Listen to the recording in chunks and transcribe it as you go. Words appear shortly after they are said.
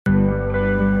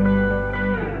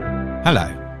Hello,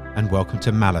 and welcome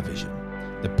to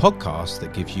Malavision, the podcast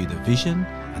that gives you the vision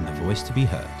and the voice to be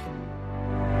heard.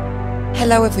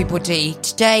 Hello everybody,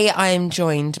 today I am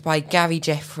joined by Gary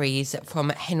Jeffries from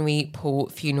Henry Paul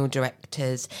Funeral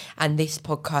Directors, and this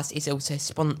podcast is also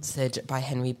sponsored by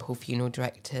Henry Paul Funeral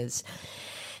Directors.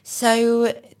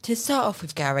 So, to start off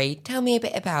with, Gary, tell me a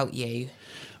bit about you.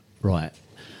 Right.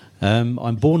 I'm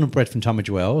born and bred from Tunbridge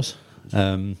Wells.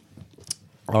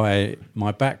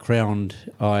 My background,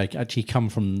 I actually come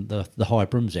from the High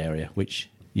Brooms area, which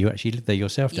you actually live there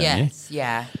yourself, don't you? Yes,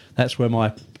 yeah. That's where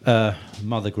my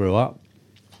mother grew up.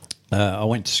 I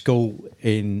went to school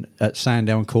at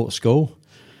Sandown Court School,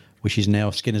 which is now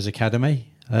Skinner's Academy.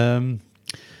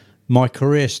 My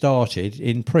career started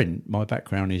in print. My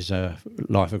background is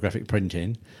lithographic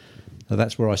printing, so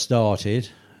that's where I started.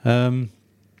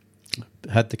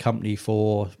 Had the company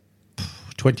for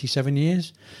 27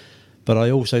 years, but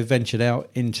I also ventured out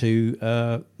into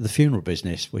the funeral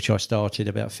business, which I started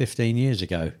about 15 years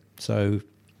ago. So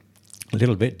a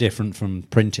little bit different from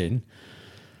printing.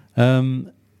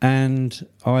 And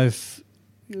I've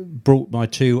brought my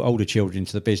two older children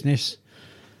into the business.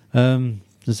 As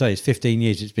I say, it's 15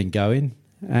 years it's been going.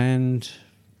 And,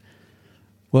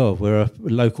 well, we're a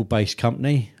local-based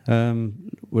company.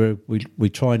 We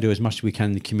try and do as much as we can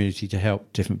in the community to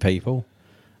help different people,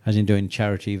 as in doing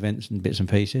charity events and bits and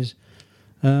pieces.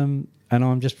 And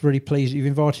I'm just really pleased that you've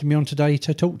invited me on today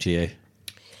to talk to you.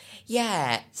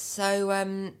 Yeah,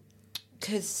 so,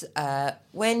 because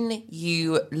when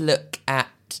you look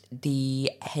at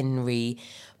the Henry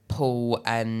Paul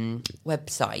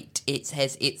website, it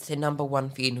says it's the number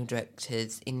one funeral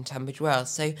directors in Tunbridge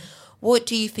Wells. So what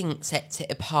do you think sets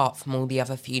it apart from all the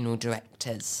other funeral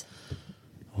directors?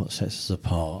 What sets us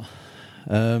apart?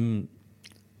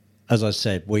 As I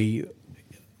said,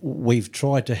 we've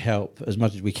tried to help as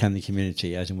much as we can the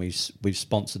community, as in we've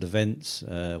sponsored events,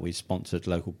 we've sponsored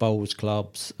local bowls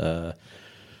clubs,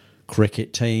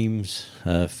 cricket teams,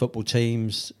 football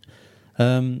teams.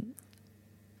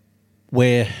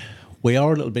 Where we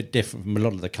are a little bit different from a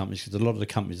lot of the companies, because a lot of the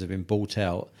companies have been bought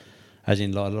out, as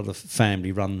in like a lot of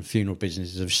family-run funeral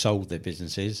businesses have sold their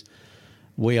businesses.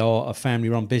 We are a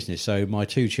family-run business, so my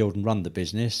two children run the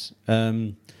business.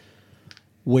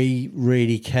 We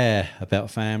really care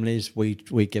about families. We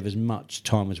give as much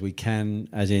time as we can,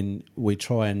 as in we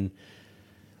try and,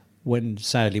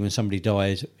 sadly when somebody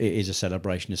dies, it is a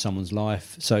celebration of someone's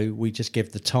life. So we just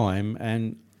give the time,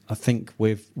 and I think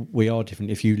we are different.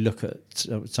 If you look at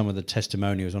some of the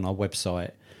testimonials on our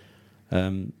website,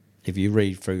 if you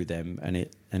read through them, and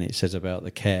it says about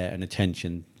the care and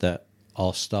attention that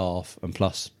our staff and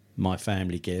plus my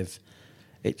family give,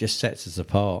 it just sets us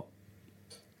apart.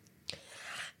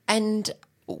 And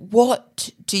what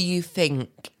do you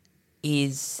think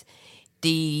is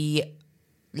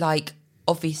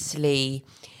obviously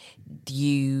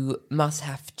you must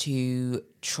have to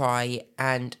try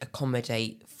and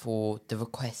accommodate for the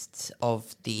requests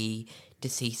of the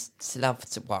deceased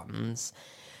loved ones,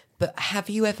 but have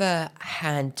you ever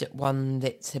had one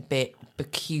that's a bit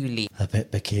peculiar? A bit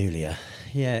peculiar.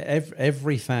 Yeah,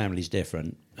 every family's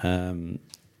different.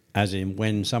 As in,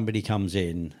 when somebody comes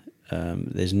in,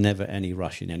 there's never any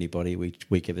rush in anybody.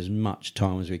 We give as much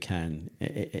time as we can.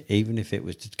 Even if it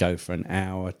was to go for an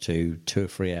hour to 2 or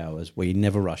 3 hours, we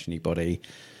never rush anybody.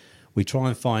 We try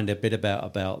and find a bit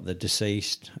about the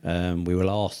deceased. We will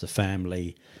ask the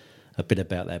family a bit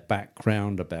about their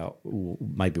background, about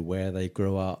maybe where they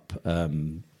grew up.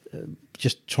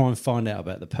 Just try and find out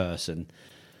about the person.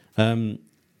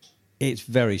 It's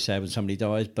very sad when somebody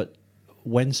dies, but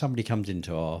when somebody comes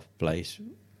into our place,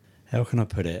 how can I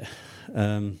put it?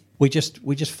 We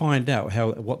just find out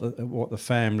what the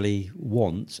family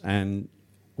wants, and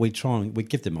we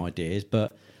give them ideas.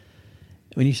 But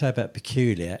when you say about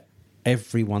peculiar,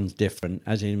 everyone's different.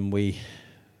 As in, I'm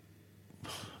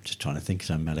just trying to think of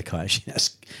some, Malachi. Actually,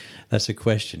 that's a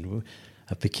question.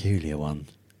 A peculiar one.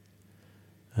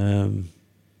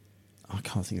 I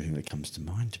can't think of anything that comes to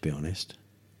mind, to be honest.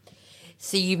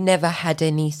 So you've never had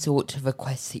any sort of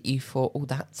requests that you thought, oh,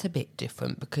 that's a bit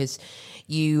different, because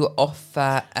you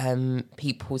offer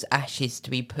people's ashes to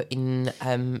be put in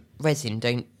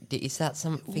resin, is that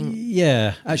something?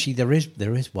 Yeah, actually there is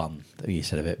one that you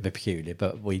said a bit peculiar,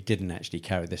 but we didn't actually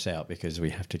carry this out because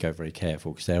we have to go very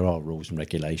careful, because there are rules and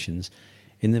regulations.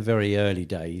 In the very early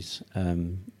days,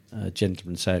 a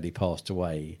gentleman sadly passed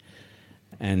away,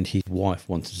 and his wife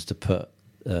wanted us to put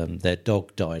their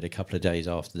dog died a couple of days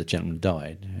after the gentleman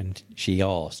died, and she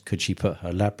asked could she put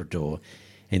her Labrador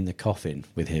in the coffin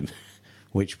with him,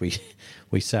 which we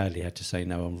sadly had to say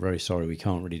no. I'm very sorry, we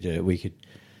can't really do it.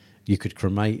 You could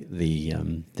cremate the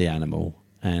animal,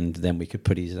 and then we could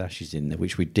put his ashes in there,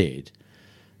 which we did.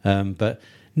 But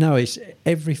no, it's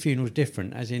every funeral is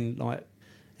different. As in, like,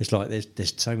 it's like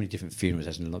there's so many different funerals.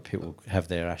 As in, like, people have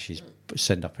their ashes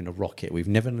sent up in a rocket. We've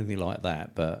never done anything like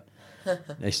that, but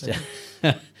it's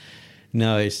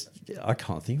no, I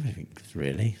can't think of anything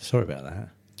really. Sorry about that.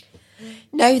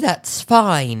 No, that's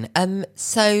fine.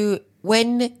 So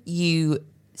when you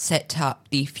set up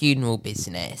the funeral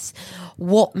business,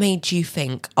 what made you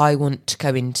think, I want to go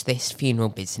into this funeral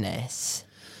business?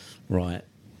 Right,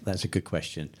 that's a good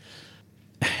question.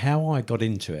 How I got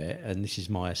into it, and this is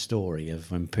my story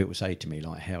of when people say to me,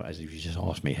 like, how, as if you just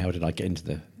asked me, how did I get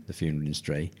into the funeral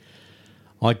industry?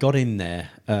 I got in there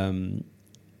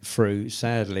through,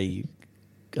 sadly,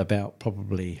 about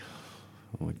probably,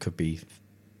 it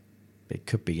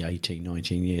could be 18,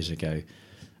 19 years ago.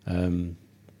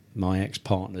 My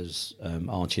ex-partner's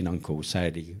auntie and uncle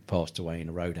sadly passed away in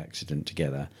a road accident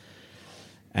together,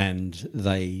 and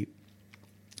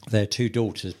their two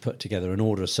daughters put together an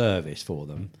order of service for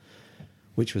them,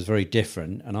 which was very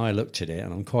different. And I looked at it,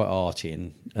 and I'm quite arty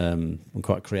and I'm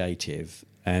quite creative,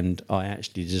 and I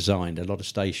actually designed a lot of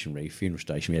stationery, funeral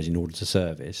stationery, as in order to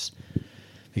service,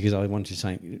 because I wanted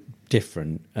something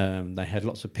different. They had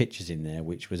lots of pictures in there,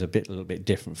 which was a little bit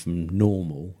different from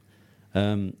normal.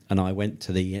 And I went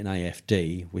to the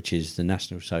NAFD, which is the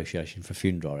National Association for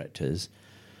Funeral Directors,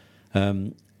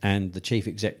 and the chief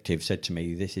executive said to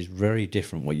me, "This is very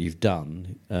different what you've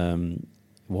done.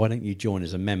 Why don't you join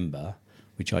as a member?"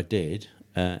 Which I did,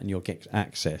 and you'll get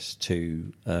access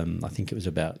to, I think it was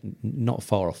about not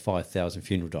far off 5,000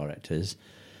 funeral directors,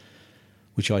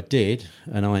 which I did,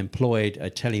 and I employed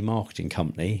a telemarketing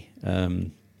company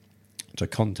to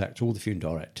contact all the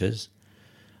funeral directors.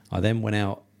 I then went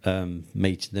out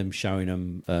meeting them, showing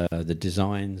them the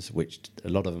designs, which a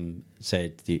lot of them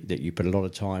said that you put a lot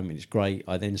of time and it's great.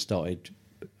 I then started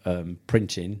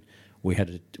printing. We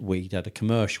had a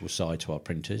commercial side to our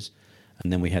printers,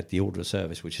 and then we had the order of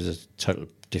service, which is a total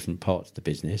different part of the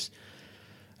business.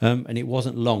 And it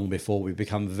wasn't long before we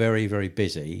become very, very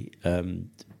busy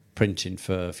printing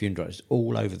for funeral directors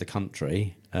all over the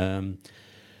country.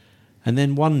 And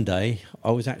then one day, I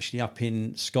was actually up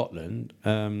in Scotland.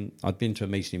 I'd been to a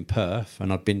meeting in Perth,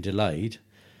 and I'd been delayed.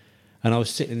 And I was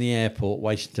sitting in the airport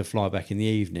waiting to fly back in the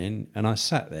evening, and I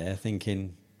sat there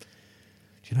thinking,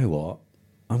 do you know what?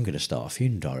 I'm going to start a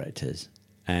funeral directors.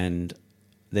 And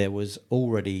there was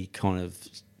already kind of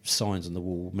signs on the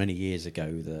wall many years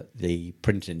ago that the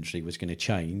print industry was going to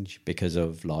change because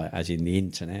of, like, as in the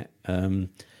internet.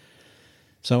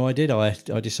 So I did. I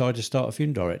decided to start a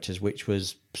funeral directors, which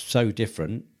was so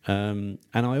different. And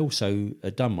I also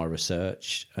had done my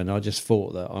research, and I just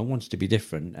thought that I wanted to be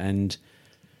different. And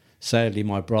sadly,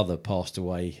 my brother passed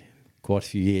away quite a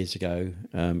few years ago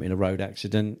in a road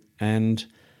accident, and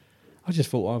I just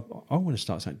thought I want to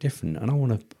start something different, and I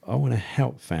want to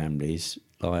help families,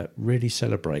 like, really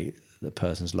celebrate the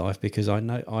person's life, because I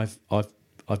know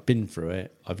I've been through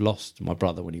it. I've lost my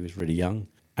brother when he was really young,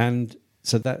 and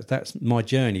so that's my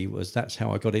journey. That's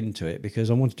how I got into it,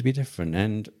 because I wanted to be different,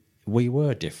 and we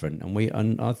were different,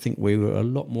 and I think we were a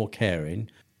lot more caring.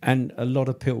 And a lot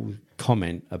of people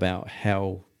comment about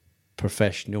how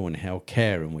professional and how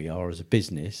caring we are as a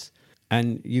business.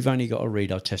 And you've only got to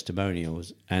read our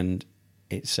testimonials, and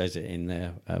it says it in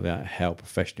there about how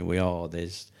professional we are.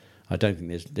 I don't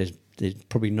think there's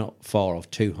probably not far off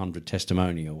 200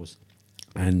 testimonials,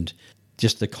 and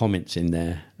just the comments in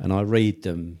there, and I read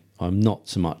them. I'm not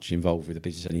so much involved with the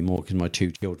business anymore because my two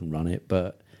children run it,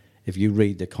 but if you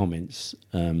read the comments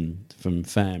from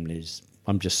families,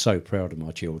 I'm just so proud of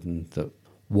my children that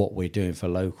what we're doing for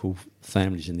local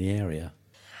families in the area.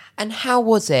 And how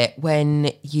was it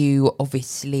when you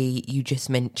just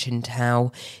mentioned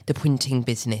how the printing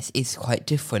business is quite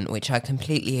different, which I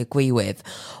completely agree with.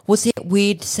 Was it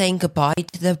weird saying goodbye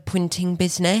to the printing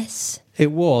business?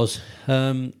 It was.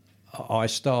 I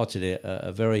started it at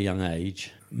a very young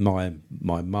age. My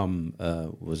mum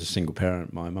was a single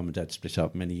parent. My mum and dad split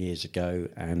up many years ago,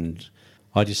 and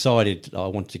I decided I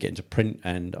wanted to get into print,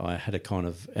 and I had a kind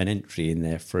of an entry in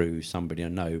there through somebody I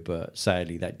know, but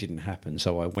sadly that didn't happen.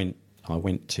 So I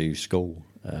went to school.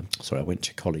 I went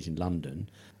to college in London,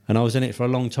 and I was in it for a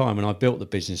long time. And I built the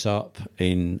business up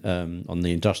on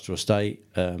the industrial estate.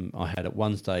 I had at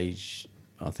one stage,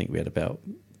 I think we had about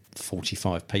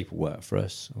 45 people work for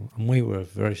us, and we were a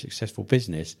very successful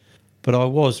business. But I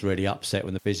was really upset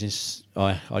when the business,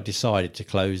 I decided to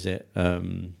close it.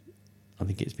 I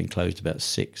think it's been closed about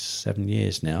 6-7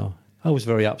 years now. I was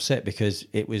very upset because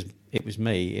it was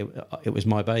me, it was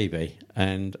my baby,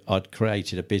 and I'd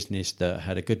created a business that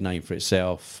had a good name for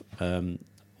itself.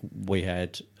 we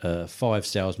had 5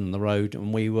 salesmen on the road,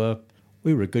 and we were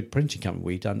a good printing company.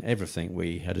 We'd done everything.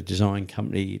 We had a design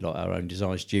company, like our own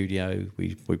design studio.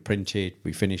 We printed,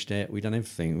 we finished it, we done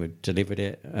everything. We delivered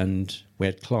it, and we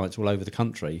had clients all over the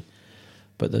country.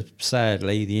 But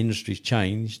sadly, the industry's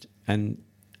changed, and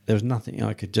there was nothing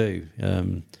I could do.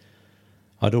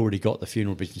 I'd already got the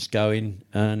funeral business going,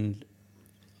 and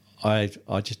I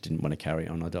just didn't want to carry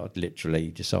on. I'd literally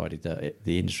decided that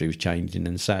the industry was changing,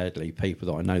 and sadly, people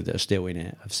that I know that are still in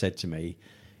it have said to me,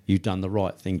 "You've done the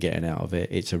right thing getting out of it.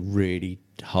 It's a really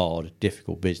hard,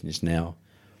 difficult business now."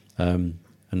 And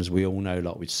as we all know,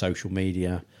 like with social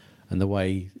media and the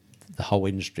way the whole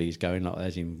industry is going, like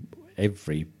as in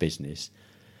every business,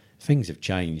 things have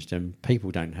changed, and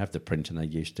people don't have the printing they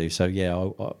used to. So yeah,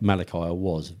 Malachi, I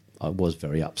was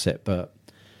very upset, but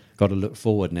got to look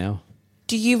forward now.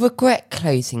 Do you regret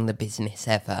closing the business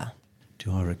ever?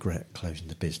 Do I regret closing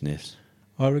the business?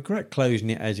 I regret closing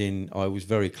it as in I was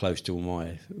very close to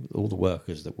all the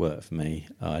workers that worked for me.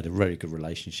 I had a very good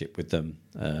relationship with them.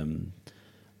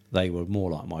 They were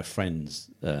more like my friends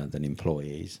than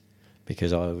employees,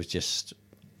 because I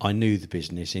knew the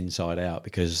business inside out,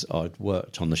 because I'd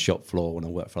worked on the shop floor when I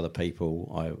worked for other people.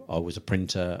 I was a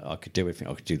printer. I could do everything.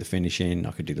 I could do the finishing.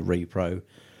 I could do the repro.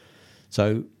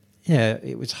 So, yeah,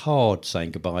 it was hard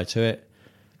saying goodbye to it.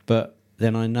 But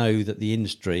then I know that the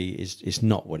industry is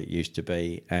not what it used to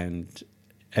be, and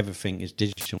everything is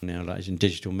digital now, like it's in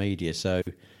digital media. So,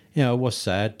 yeah, I was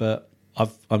sad, but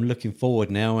I'm looking forward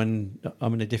now, and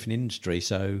I'm in a different industry.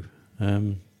 So,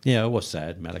 yeah, I was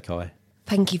sad, Malachi.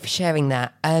 Thank you for sharing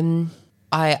that.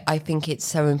 I think it's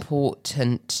so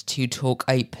important to talk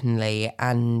openly,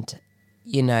 and,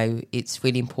 you know, it's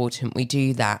really important we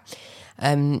do that.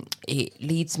 It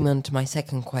leads me on to my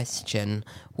second question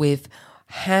with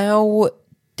how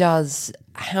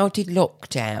did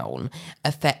lockdown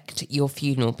affect your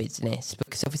funeral business?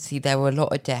 Because obviously there were a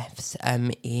lot of deaths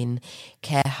in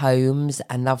care homes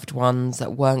and loved ones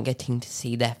that weren't getting to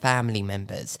see their family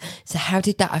members. So how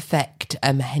did that affect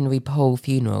Henry Paul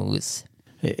Funerals?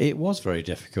 It was very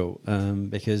difficult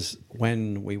because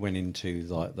when we went into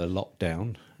like the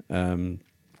lockdown,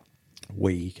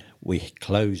 we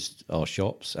closed our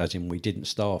shops, as in we didn't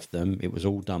staff them. It was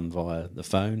all done via the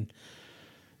phone.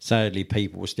 Sadly,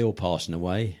 people were still passing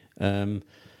away. There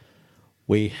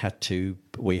were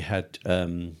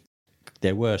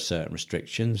certain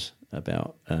restrictions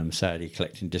about sadly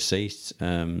collecting deceased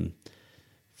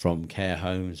from care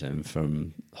homes and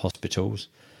from hospitals.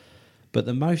 But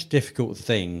the most difficult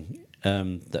thing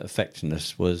that affected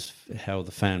us was how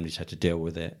the families had to deal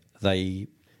with it.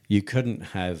 You couldn't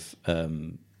have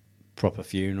proper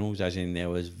funerals, as in there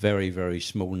was very, very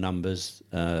small numbers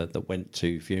that went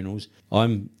to funerals.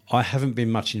 I haven't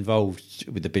been much involved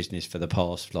with the business for the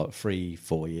past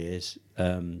 3-4 years,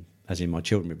 as in my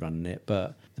children were running it.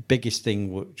 But the biggest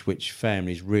thing which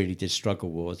families really did struggle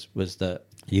was that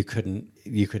you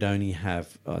could only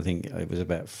have, I think it was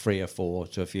about 3 or 4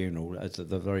 to a funeral as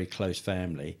the very close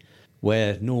family,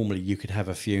 where normally you could have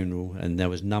a funeral and there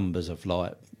was numbers of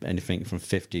like anything from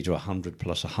 50 to 100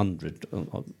 plus 100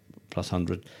 plus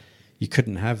 100. You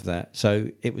couldn't have that. So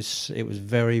it was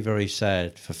very, very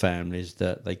sad for families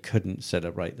that they couldn't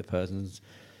celebrate the person's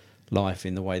life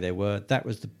in the way they were. That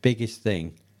was the biggest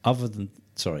thing. Other than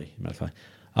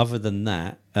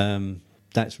that,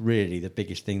 that's really the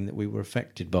biggest thing that we were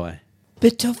affected by.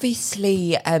 But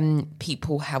obviously,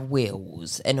 people have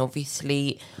wills, and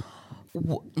obviously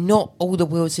not all the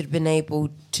wills had been able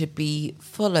to be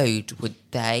followed, would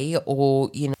they?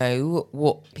 Or, you know,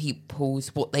 what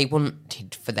they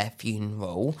wanted for their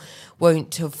funeral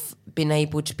won't have been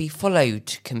able to be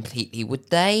followed completely, would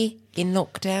they, in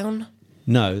lockdown?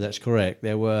 No, that's correct.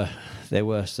 There were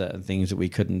certain things that we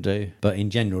couldn't do, but in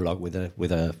general, like with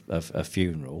a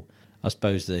funeral, I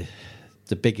suppose the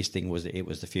biggest thing was that it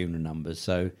was the funeral numbers.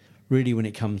 So really, when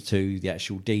it comes to the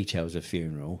actual details of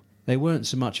funeral, they weren't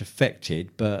so much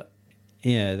affected, but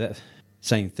yeah, that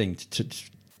same thing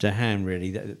to hand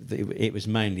really. It was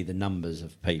mainly the numbers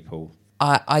of people.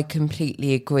 I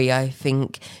completely agree. I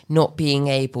think not being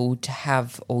able to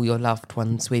have all your loved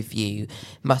ones with you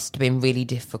must have been really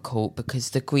difficult, because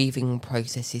the grieving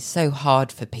process is so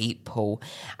hard for people,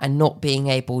 and not being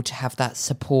able to have that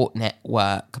support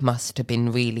network must have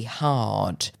been really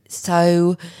hard.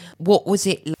 So what was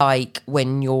it like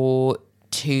when your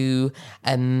 2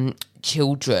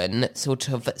 children sort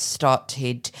of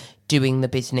started doing the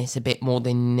business a bit more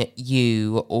than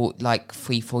you, or like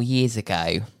 3-4 years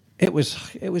ago? It was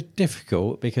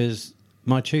difficult because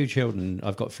my 2 children,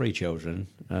 I've got 3 children.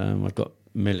 I've got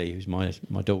Millie, who's my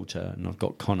daughter, and I've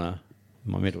got Connor,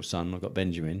 my middle son. I've got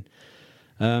Benjamin.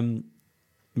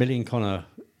 Millie and Connor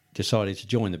decided to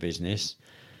join the business,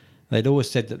 they'd always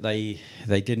said that they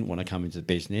didn't want to come into the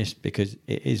business because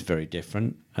it is very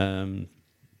different.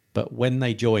 But when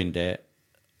they joined it,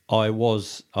 I've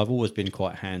always been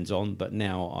quite hands-on, but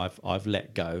now I've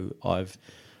let go. I've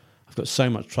got so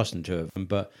much trust into them.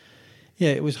 But yeah,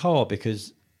 it was hard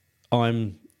because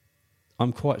I'm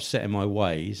quite set in my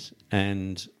ways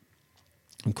and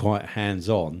I'm quite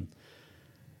hands-on.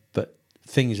 But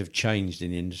things have changed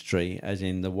in the industry, as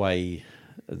in the way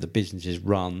the business is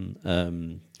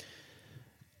run.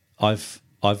 I've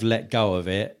let go of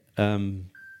it,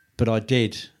 but I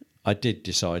did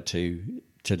decide to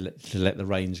let the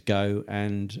reins go.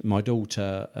 And my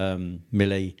daughter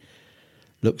Millie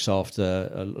looks after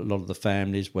a lot of the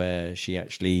families, where she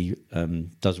actually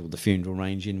does all the funeral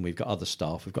arranging. We've got other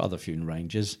staff, we've got other funeral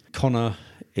arrangers. Connor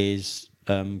is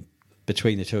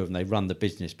between the two of them, they run the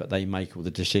business, but they make all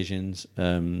the decisions.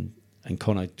 And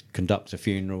Connor conducts the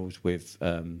funerals with.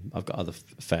 I've got other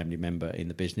family member in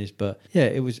the business, but yeah,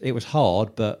 it was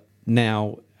hard. But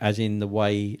now, as in the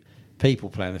way people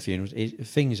plan the funerals,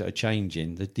 things are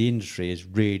changing. The industry has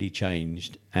really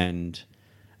changed, and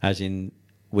as in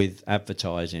with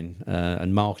advertising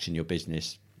and marketing your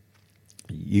business,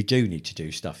 you do need to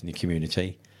do stuff in the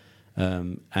community.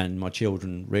 And my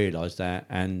children realise that,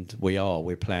 and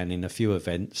we're planning a few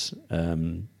events,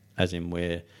 as in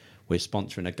we're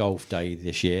sponsoring a golf day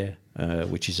this year,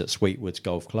 which is at Sweetwoods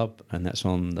Golf Club, and that's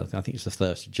on, I think it's the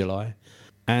 1st of July.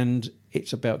 And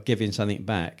it's about giving something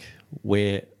back.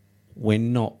 We're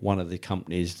not one of the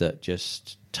companies that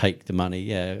just take the money.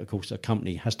 Yeah, of course, a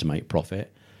company has to make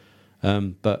profit,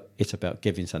 but it's about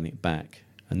giving something back.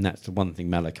 And that's the one thing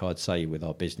Malach'd say with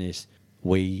our business.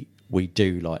 We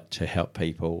do like to help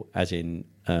people, as in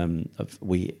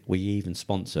we even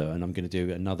sponsor, and I'm going to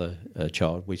do another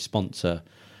child. We sponsor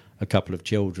a couple of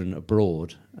children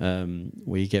abroad.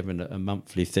 We give them a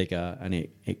monthly figure, and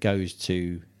it goes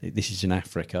to, this is in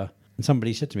Africa. And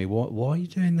somebody said to me, why are you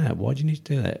doing that? Why do you need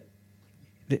to do that?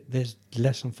 There's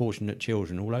less unfortunate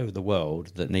children all over the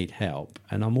world that need help,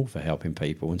 and I'm all for helping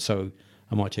people, and so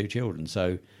are my two children.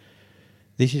 So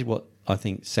this is what I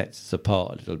think sets us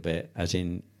apart a little bit, as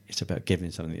in it's about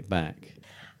giving something back.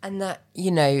 And that,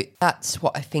 that's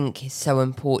what I think is so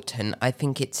important. I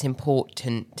think it's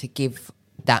important to give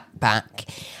that back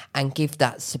and give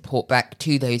that support back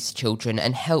to those children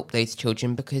and help those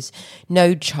children, because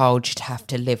no child should have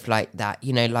to live like that.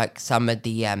 Like some of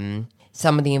the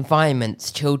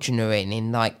environments children are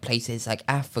in like places like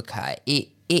Africa, it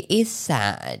is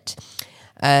sad,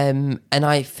 and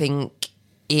I think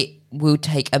it will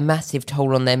take a massive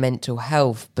toll on their mental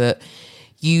health. But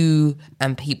you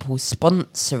and people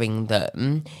sponsoring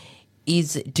them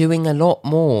is doing a lot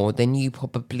more than you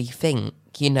probably think.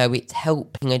 It's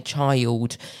helping a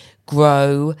child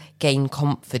grow, gain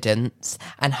confidence,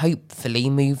 and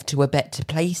hopefully move to a better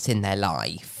place in their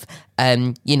life.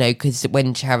 Because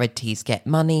when charities get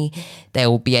money,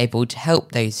 they'll be able to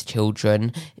help those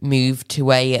children move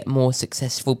to a more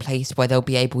successful place where they'll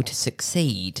be able to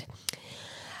succeed.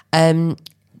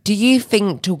 Do you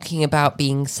think, talking about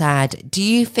being sad, do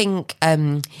you think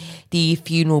the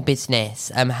funeral business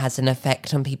has an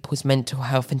effect on people's mental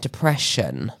health and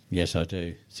depression? Yes, I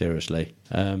do, seriously.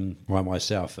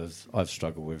 Myself, I've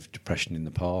struggled with depression in the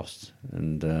past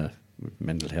and with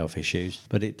mental health issues,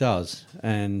 but it does.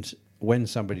 And when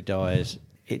somebody dies,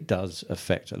 it does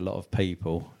affect a lot of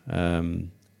people.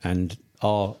 And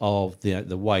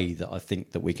the way that I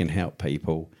think that we can help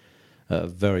people at a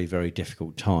very, very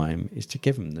difficult time is to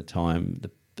give them the time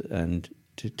and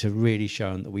to really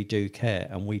show them that we do care,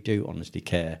 and we do honestly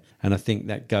care. And I think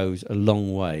that goes a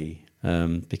long way,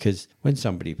 because when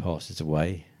somebody passes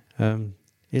away,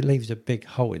 it leaves a big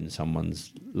hole in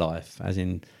someone's life, as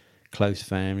in close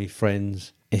family,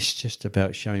 friends. It's just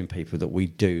about showing people that we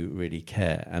do really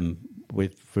care. And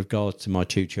with regards to my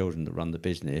two children that run the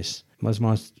business,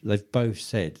 they've both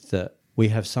said that we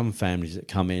have some families that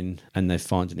come in and they're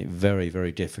finding it very,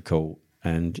 very difficult,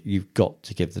 and you've got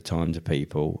to give the time to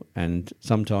people. And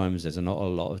sometimes there's a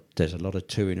lot of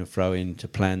toing and froing to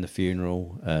plan the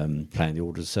funeral, plan the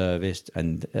order of service.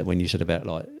 And when you said about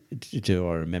like, do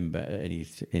I remember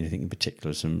anything in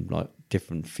particular, some like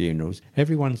different funerals,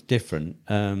 everyone's different.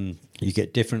 You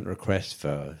get different requests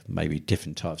for maybe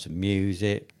different types of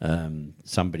music.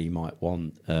 Somebody might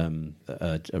want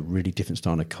a really different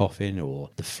style of coffin,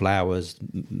 or the flowers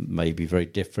may be very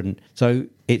different. So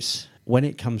it's when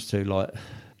it comes to like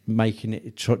making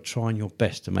it, trying your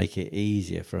best to make it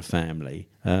easier for a family.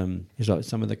 It's like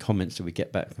some of the comments that we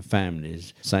get back from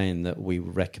families saying that we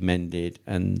were recommended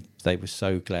and they were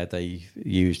so glad they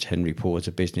used Henry Poole as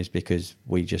a business because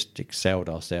we just excelled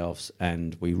ourselves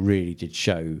and we really did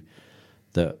show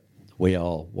that we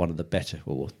are one of the better,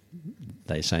 or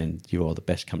they're saying you are the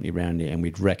best company around here and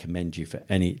we'd recommend you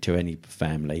to any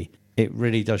family. It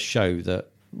really does show that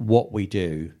what we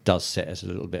do does set us a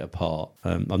little bit apart.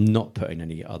 I'm not putting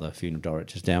any other funeral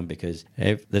directors down because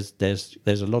there's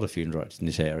a lot of funeral directors in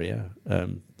this area.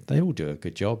 They all do a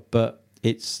good job, but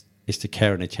it's the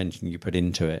care and attention you put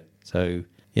into it. So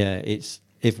yeah, it's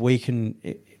if we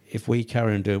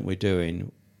carry on doing what we're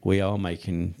doing, we are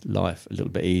making life a little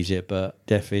bit easier. But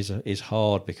death is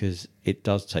hard because it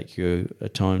does take you a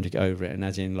time to get over it. And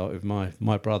as in, like with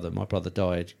my brother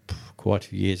died quite a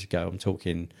few years ago. I'm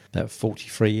talking about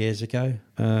 43 years ago,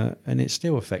 and it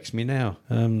still affects me now.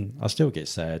 I still get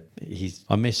sad.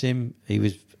 I miss him. He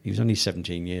was only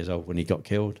 17 years old when he got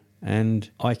killed, and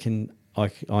I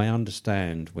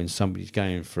understand when somebody's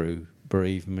going through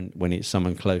bereavement when it's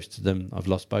someone close to them. I've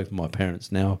lost both of my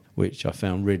parents now, which I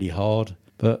found really hard.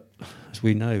 But as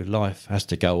we know, life has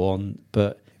to go on.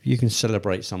 But if you can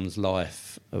celebrate someone's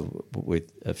life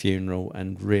with a funeral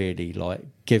and really like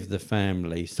give the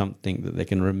family something that they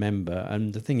can remember.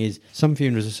 And the thing is, some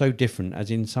funerals are so different, as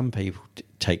in some people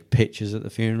take pictures at the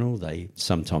funeral. They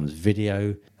sometimes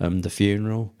video the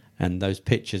funeral. And those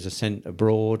pictures are sent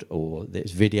abroad, or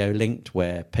it's video linked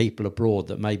where people abroad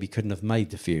that maybe couldn't have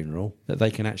made the funeral, that they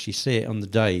can actually see it on the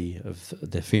day of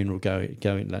the funeral going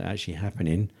actually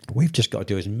happening. We've just got to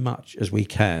do as much as we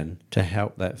can to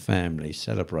help that family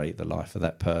celebrate the life of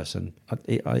that person.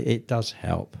 It does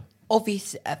help.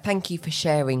 Obviously, thank you for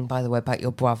sharing, by the way, about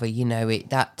your brother.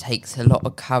 That takes a lot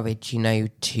of courage,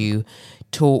 to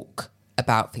talk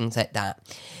about things like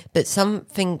that. But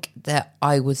something that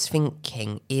I was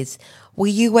thinking is, were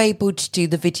you able to do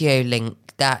the video link?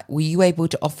 Were you able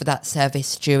to offer that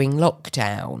service during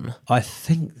lockdown? I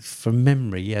think from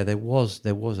memory, yeah, there was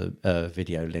a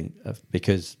video link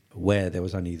because where there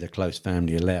was only the close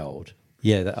family allowed.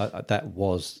 Yeah,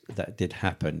 that did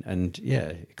happen, and yeah,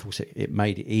 of course, it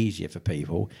made it easier for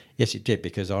people. Yes, it did,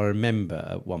 because I remember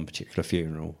at one particular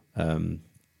funeral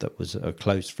that was a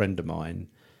close friend of mine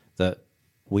that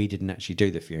we didn't actually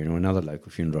do the funeral. Another local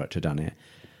funeral director done it,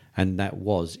 and that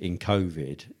was in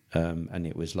COVID, and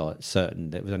it was like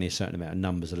there was only a certain amount of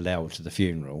numbers allowed to the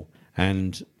funeral,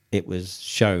 and it was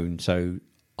shown. So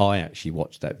I actually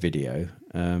watched that video,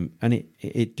 and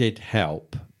it did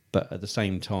help. But at the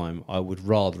same time, I would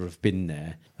rather have been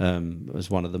there as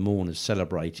one of the mourners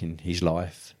celebrating his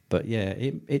life. But yeah,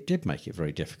 it did make it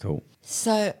very difficult.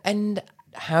 So, and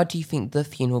how do you think the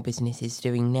funeral business is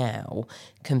doing now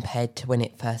compared to when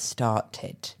it first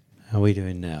started? How are we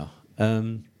doing now?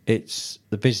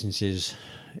 The business is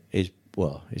it's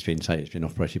been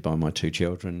operated by my two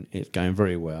children. It's going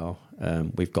very well.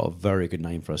 We've got a very good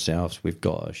name for ourselves. We've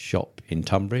got a shop in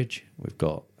Tunbridge. We've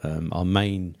got our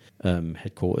main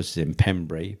headquarters is in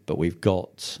Pembury, but we've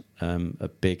got a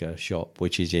bigger shop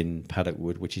which is in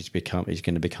Paddockwood, which is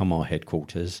going to become our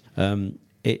headquarters.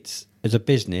 It's as a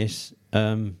business.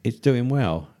 It's doing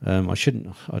well. I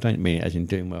don't mean it as in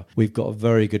doing well. We've got a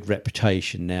very good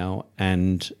reputation now,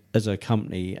 and as a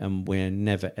company, and we're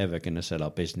never ever going to sell our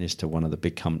business to one of the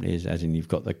big companies, as in you've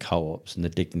got the co-ops and the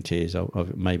Dignities.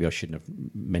 Maybe I shouldn't have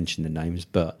mentioned the names,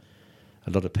 but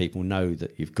a lot of people know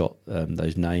that you've got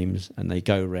those names, and they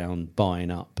go around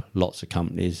buying up lots of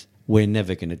companies. We're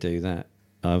never going to do that.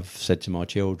 I've said to my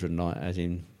children, like, as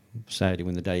in, sadly,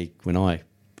 when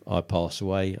I pass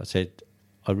away, I said,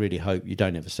 I really hope you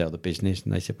don't ever sell the business.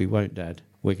 And they said, we won't, Dad.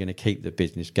 We're going to keep the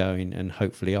business going, and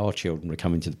hopefully our children will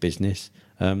come into the business.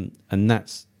 And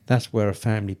that's where a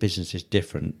family business is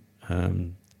different.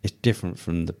 It's different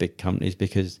from the big companies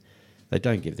because they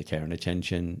don't give the care and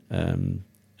attention,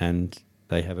 and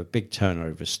they have a big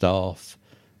turnover of staff.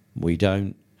 We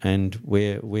don't, and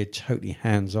we're totally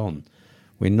hands-on.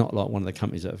 We're not like one of the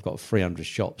companies that have got 300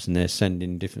 shops and they're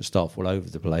sending different staff all over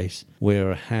the place. We're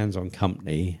a hands-on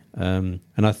company, and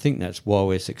I think that's why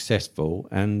we're successful.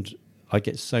 And I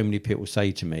get so many people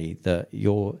say to me that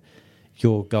your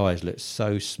guys look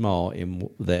so smart in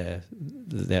their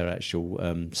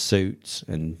actual suits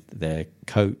and their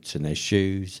coats and their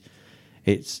shoes.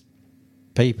 It's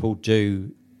people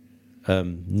do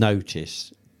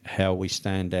notice how we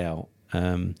stand out,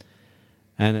 and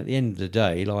at the end of the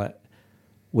day, like,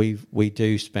 we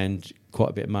do spend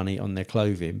quite a bit of money on their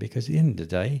clothing, because at the end of the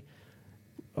day,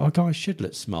 our guys should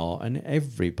look smart, and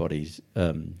everybody's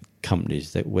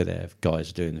companies where their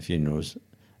guys are doing the funerals,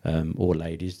 or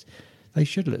ladies, They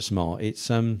should look smart. It's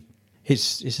a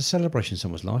celebration of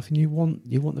someone's life, and you want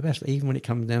the best. Even when it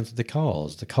comes down to the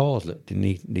cars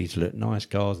need to look nice.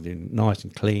 Cars need nice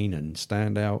and clean and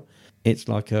stand out. It's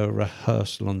like a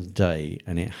rehearsal on the day,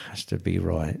 and it has to be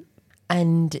right.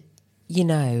 And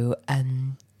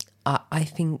I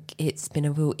think it's been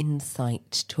a real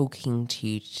insight talking to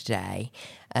you today,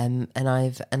 and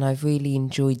I've really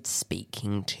enjoyed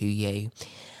speaking to you.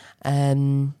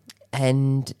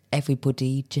 And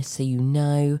everybody, just so you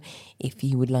know, if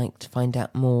you would like to find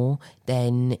out more,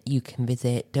 then you can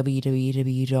visit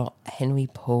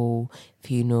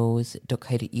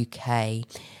www.henrypaulfunerals.co.uk.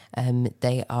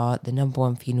 They are the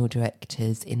 #1 funeral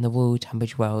directors in the Royal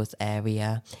Tunbridge Wells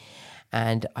area,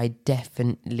 and I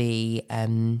definitely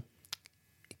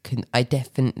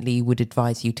would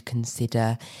advise you to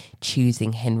consider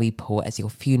choosing Henry Paul as your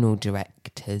funeral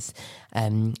directors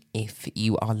if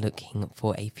you are looking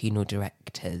for a funeral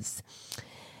directors.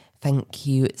 Thank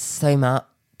you so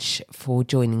much for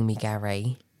joining me,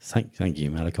 Gary. Thank you,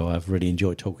 Malachi. I've really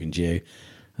enjoyed talking to you,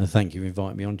 and thank you for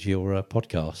inviting me onto your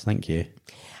podcast. Thank you.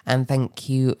 And thank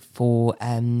you for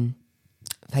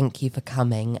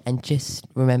coming. And just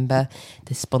remember,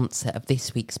 the sponsor of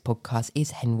this week's podcast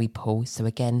is Henry Paul. So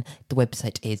again, the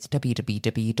website is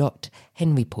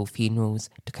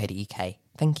www.henrypaulfunerals.co.uk.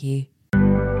 Thank you.